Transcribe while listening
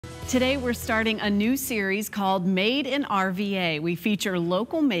Today we're starting a new series called Made in RVA. We feature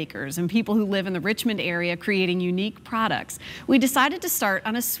local makers and people who live in the Richmond area creating unique products. We decided to start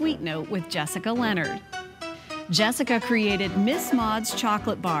on a sweet note with Jessica Leonard. Jessica created Miss Maude's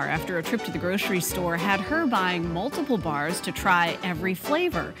chocolate bar after a trip to the grocery store had her buying multiple bars to try every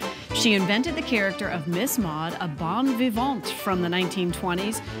flavor. She invented the character of Miss Maude, a bon vivant from the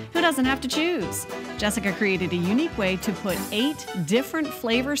 1920s who doesn't have to choose. Jessica created a unique way to put 8 different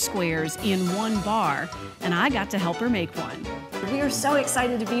flavor squares in one bar, and I got to help her make one. We are so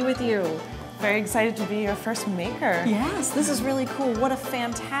excited to be with you. Very excited to be your first maker. Yes, this is really cool. What a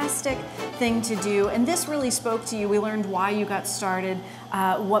fantastic thing to do. And this really spoke to you. We learned why you got started,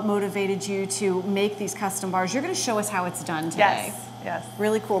 what motivated you to make these custom bars. You're going to show us how it's done today. Yes, yes.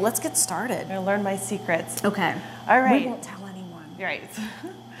 Really cool. Let's get started. I'm going to learn my secrets. Okay. All right. We won't tell anyone. You're right.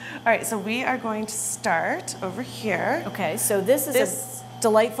 All right, so we are going to start over here. Okay, so this is a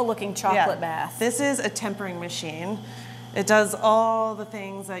delightful looking chocolate bath. This is a tempering machine. It does all the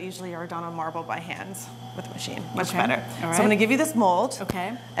things that usually are done on marble by hand with a machine, much better. All right. So I'm going to give you this mold.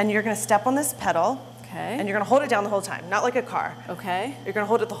 Okay. And you're going to step on this pedal. Okay. And you're going to hold it down the whole time, not like a car. Okay. You're going to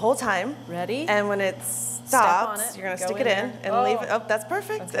hold it the whole time. Ready? And when it stops, you're going to stick it in and leave it. Oh, that's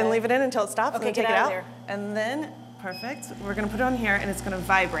perfect. Okay. And leave it in until it stops. Okay, and then get take it out out. there. And then, perfect. We're going to put it on here and it's going to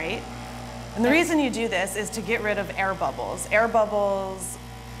vibrate. And the reason you do this is to get rid of air bubbles. Air bubbles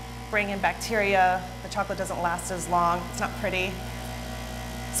bring in bacteria. The chocolate doesn't last as long. It's not pretty.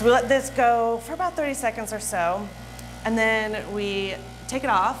 So we let this go for about 30 seconds or so, and then we take it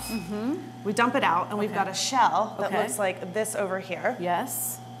off, we dump it out, and we've got a shell that looks like this over here.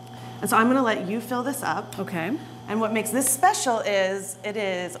 Yes. And so I'm gonna let you fill this up. Okay. And what makes this special is it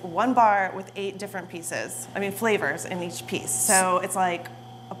is one bar with 8 different pieces, flavors in each piece. So it's like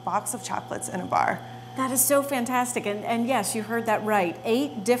a box of chocolates in a bar. That is so fantastic, and yes, you heard that right.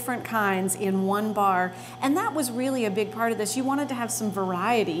 8 different kinds in one bar, and that was really a big part of this. You wanted to have some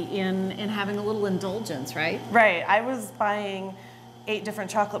variety in having a little indulgence, right? Right, I was buying 8 different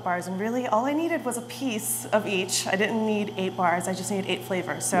chocolate bars, and really all I needed was a piece of each. I didn't need 8 bars, I just needed 8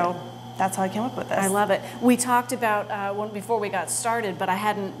 flavors, so that's how I came up with this. I love it. We talked about before we got started, but I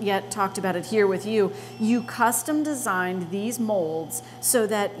hadn't yet talked about it here with you. You custom designed these molds so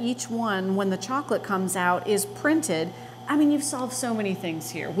that each one, when the chocolate comes out, is printed. I mean, you've solved so many things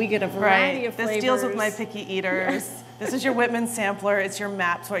here. We get a variety of flavors. This deals with my picky eaters. Yes. This is your Whitman sampler. It's your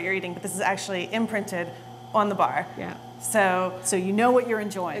map to what you're eating, but this is actually imprinted on the bar. Yeah. So you know what you're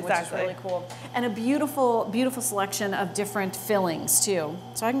enjoying, exactly. Which is really cool. And a beautiful, beautiful selection of different fillings too.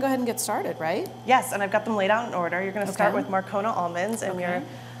 So I can go ahead and get started, right? Yes, and I've got them laid out in order. You're going to start with Marcona almonds in your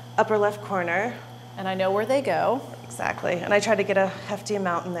upper left corner. And I know where they go. Exactly. And I try to get a hefty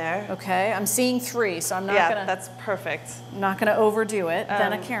amount in there. Okay, I'm seeing 3, so I'm not gonna. Yeah, that's perfect. I'm not gonna overdo it.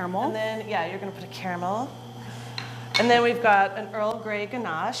 Then a caramel. And then you're gonna put a caramel. And then we've got an Earl Grey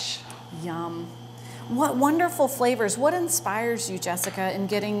ganache. Yum. What wonderful flavors. What inspires you, Jessica, in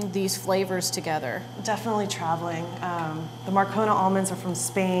getting these flavors together? Definitely traveling. The Marcona almonds are from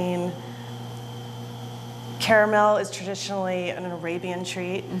Spain. Caramel is traditionally an Arabian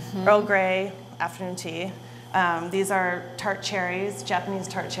treat. Earl Grey, afternoon tea. These are tart cherries, Japanese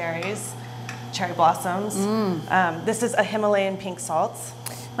tart cherries, cherry blossoms. This is a Himalayan pink salt.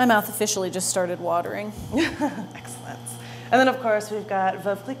 My mouth officially just started watering. Excellent. And then, of course, we've got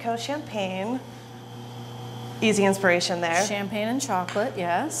Veuve Clicquot champagne. Easy inspiration there. Champagne and chocolate,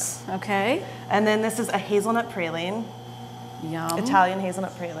 yes. Okay. And then this is a hazelnut praline. Yum. Italian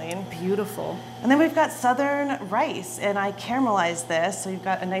hazelnut praline. Beautiful. And then we've got southern rice, and I caramelized this, so you've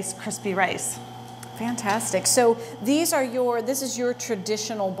got a nice crispy rice. Fantastic. So this is your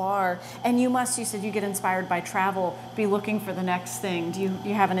traditional bar, and you said you get inspired by travel, be looking for the next thing. Do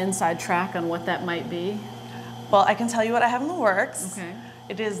you have an inside track on what that might be? Well, I can tell you what I have in the works. Okay.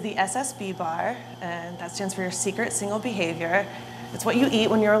 It is the SSB bar, and that stands for your secret single behavior. It's what you eat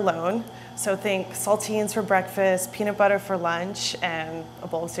when you're alone. So think saltines for breakfast, peanut butter for lunch, and a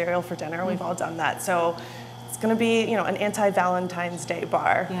bowl of cereal for dinner. We've all done that. So it's going to be, an anti-Valentine's Day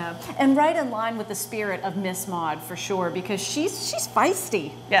bar. Yeah, and right in line with the spirit of Miss Maude for sure, because she's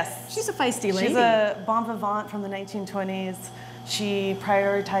feisty. Yes. She's a feisty lady. She's a bon vivant from the 1920s. She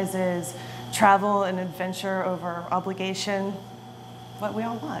prioritizes travel and adventure over obligation. What we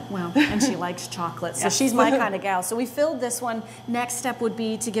all want. Well, and she likes chocolate, so she's my kind of gal. So we filled this one. Next step would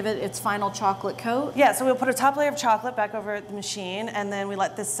be to give it its final chocolate coat. Yeah, so we'll put a top layer of chocolate back over the machine, and then we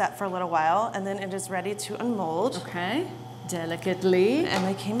let this set for a little while, and then it is ready to unmold. Okay. delicately. And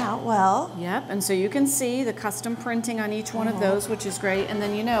they came out well. Yep, and so you can see the custom printing on each one of those, which is great. And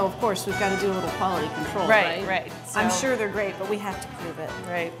then, you know, of course, we've got to do a little quality control, right? Right. So, I'm sure they're great, but we have to prove it.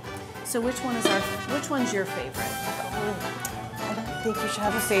 Right. So which one's your favorite? I don't think you should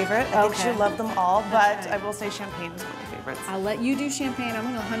have a favorite. I think you should love them all, but I will say champagne is one of my favorites. I'll let you do champagne. I'm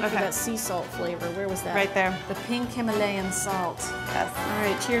going to hunt for that sea salt flavor. Where was that? Right there. The pink Himalayan salt. Yes. All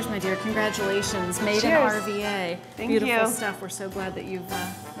right, cheers, my dear. Congratulations. Made in Cheers. RVA. Thank Beautiful you. stuff. We're so glad that you've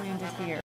landed here.